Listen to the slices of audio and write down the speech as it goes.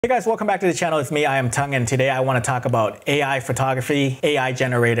Hey guys, welcome back to the channel. It's me, Iamtongue, and today I want to talk about AI photography, AI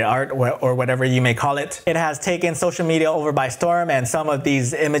generated art, or whatever you may call it. It has taken social media over by storm, and some of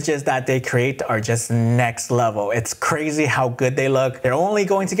these images that they create are just next level. It's crazy how good they look. They're only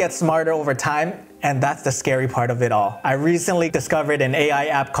going to get smarter over time, and that's the scary part of it all. I recently discovered an AI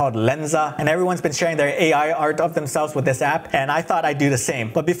app called Lensa, and everyone's been sharing their AI art of themselves with this app, and I thought I'd do the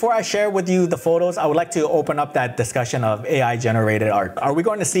same. But before I share with you the photos, I would like to open up that discussion of AI generated art. Are we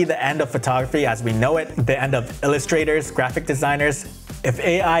going to see the end of photography as we know it? The end of illustrators, graphic designers? If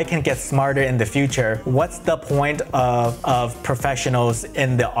AI can get smarter in the future, what's the point of professionals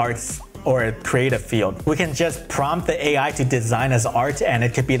in the arts or creative field? We can just prompt the AI to design us art and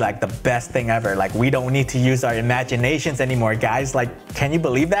it could be like the best thing ever. Like, we don't need to use our imaginations anymore, guys. Like, can you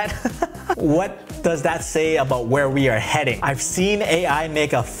believe that? What does that say about where we are heading? I've seen AI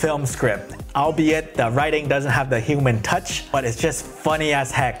make a film script, albeit the writing doesn't have the human touch, but it's just funny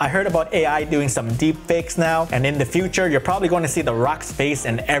as heck. I heard about AI doing some deep fakes now, and in the future, you're probably going to see The Rock's face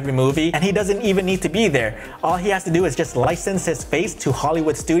in every movie, and he doesn't even need to be there. All he has to do is just license his face to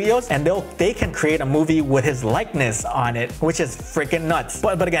Hollywood studios, and they can create a movie with his likeness on it, which is freaking nuts.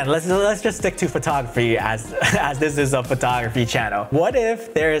 But again, let's just stick to photography as this is a photography channel. What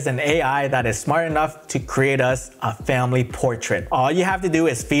if there is an AI that is smart enough to create us a family portrait? All you have to do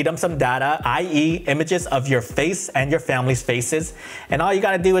is feed them some data, i.e. images of your face and your family's faces, and all you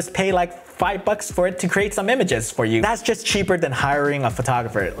gotta do is pay like $5 for it to create some images for you. That's just cheaper than hiring a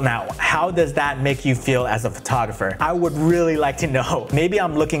photographer. Now, how does that make you feel as a photographer? I would really like to know. Maybe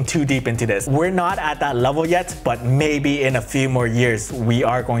I'm looking too deep into this. We're not at that level yet, but maybe in a few more years, we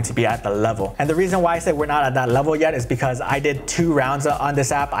are going to be at the level. And the reason why I say we're not at that level yet is because I did 2 rounds on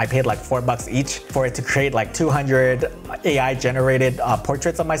this app. I paid like $4 each for it to create like 200 AI generated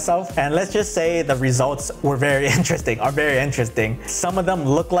portraits of myself. And let's just say the results were very interesting. Some of them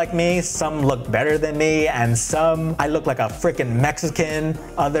look like me, some look better than me, and some I look like a freaking Mexican,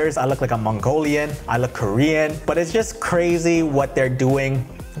 others I look like a Mongolian, I look Korean, but it's just crazy what they're doing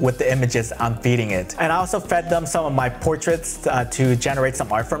with the images I'm feeding it. And I also fed them some of my portraits to generate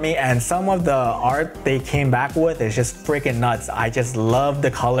some art for me, and some of the art they came back with is just freaking nuts. I just love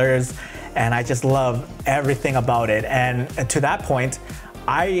the colors and I just love everything about it, and to that point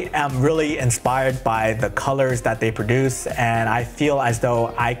I am really inspired by the colors that they produce, and I feel as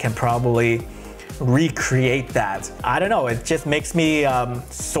though I can probably recreate that. I don't know, it just makes me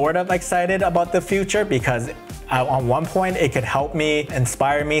sort of excited about the future, because on one point it could help me,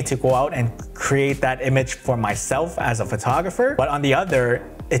 inspire me to go out and create that image for myself as a photographer, but on the other,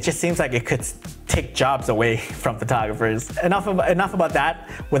 it just seems like it could take jobs away from photographers. Enough about that.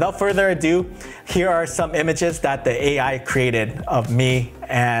 Without further ado, here are some images that the AI created of me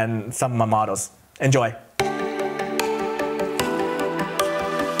and some of my models. Enjoy.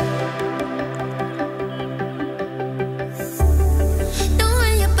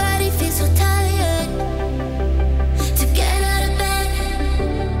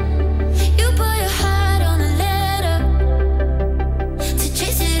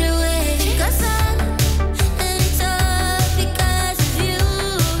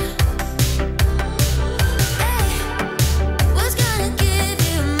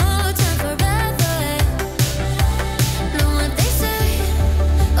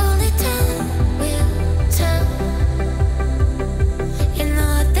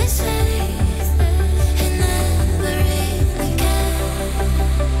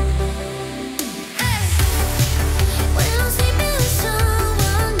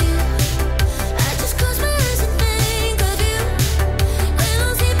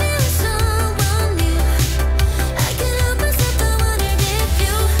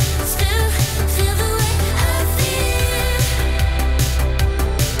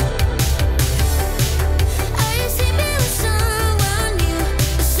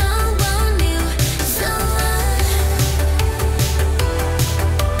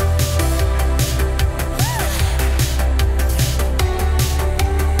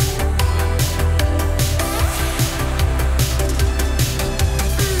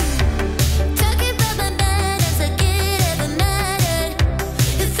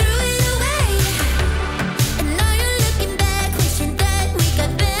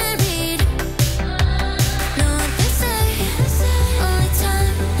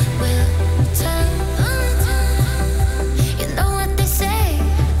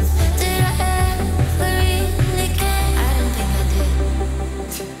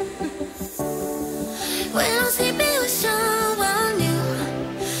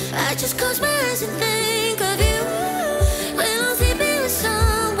 I just close my eyes and think of you. When I'm sleeping with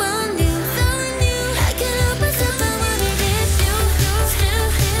someone new, I can't help myself, I wanna kiss you. Still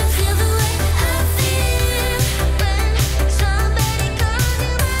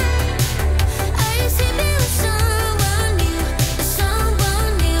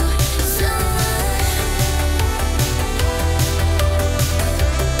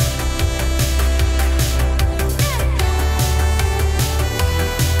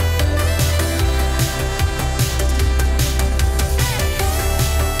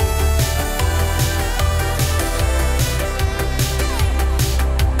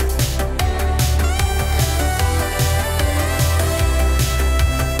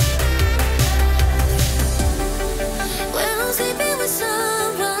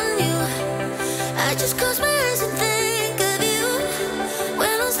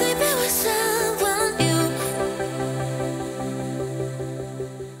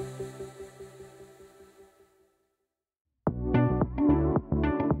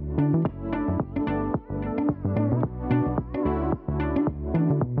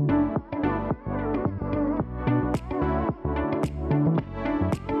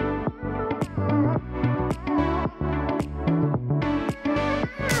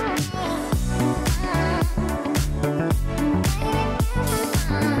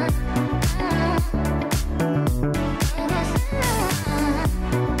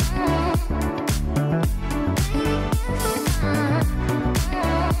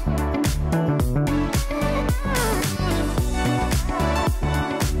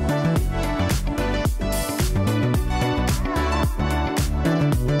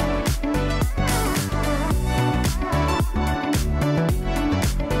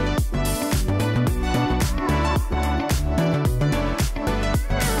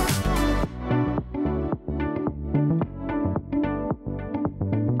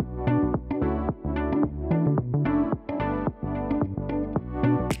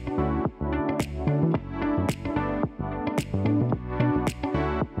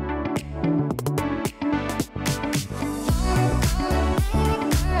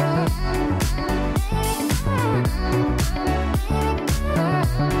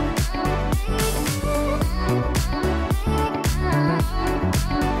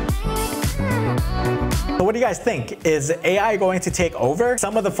So what do you guys think? Is AI going to take over?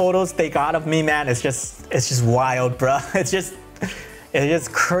 Some of the photos they got of me, man, it's just wild, bro. It's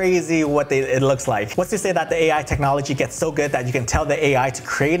just crazy what it looks like. What's to say that the AI technology gets so good that you can tell the AI to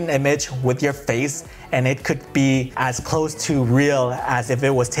create an image with your face and it could be as close to real as if it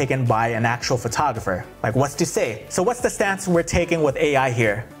was taken by an actual photographer? Like, what's to say? So what's the stance we're taking with AI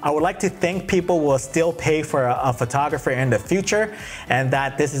here? I would like to think people will still pay for a photographer in the future and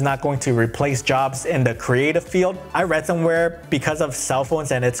that this is not going to replace jobs in the creative field. I read somewhere because of cell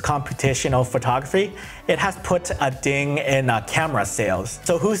phones and its computational photography, it has put a ding in camera sales.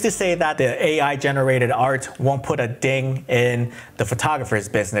 So who's to say that the AI generated art won't put a ding in the photographer's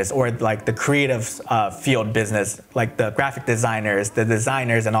business or like the creative field business, like the graphic designers, the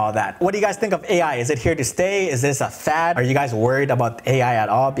designers and all that. What do you guys think of AI? Is it here to stay? Is this a fad? Are you guys worried about AI at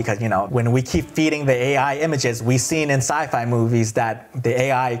all? Because, you know, when we keep feeding the AI images, we've seen in sci-fi movies that the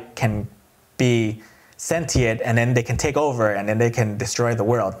AI can be sentient and then they can take over and then they can destroy the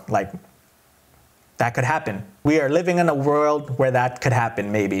world. Like, that could happen. We are living in a world where that could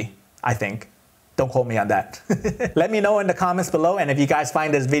happen, maybe, I think. Don't quote me on that. Let me know in the comments below, and if you guys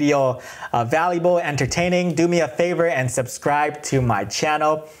find this video valuable, entertaining, do me a favor and subscribe to my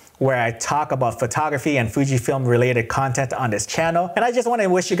channel where I talk about photography and Fujifilm related content on this channel. And I just want to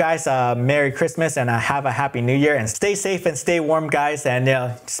wish you guys a Merry Christmas and have a Happy New Year, and stay safe and stay warm, guys,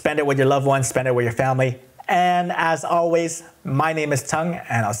 and spend it with your loved ones, spend it with your family. And as always, my name is Tongue,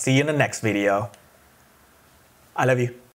 and I'll see you in the next video. I love you.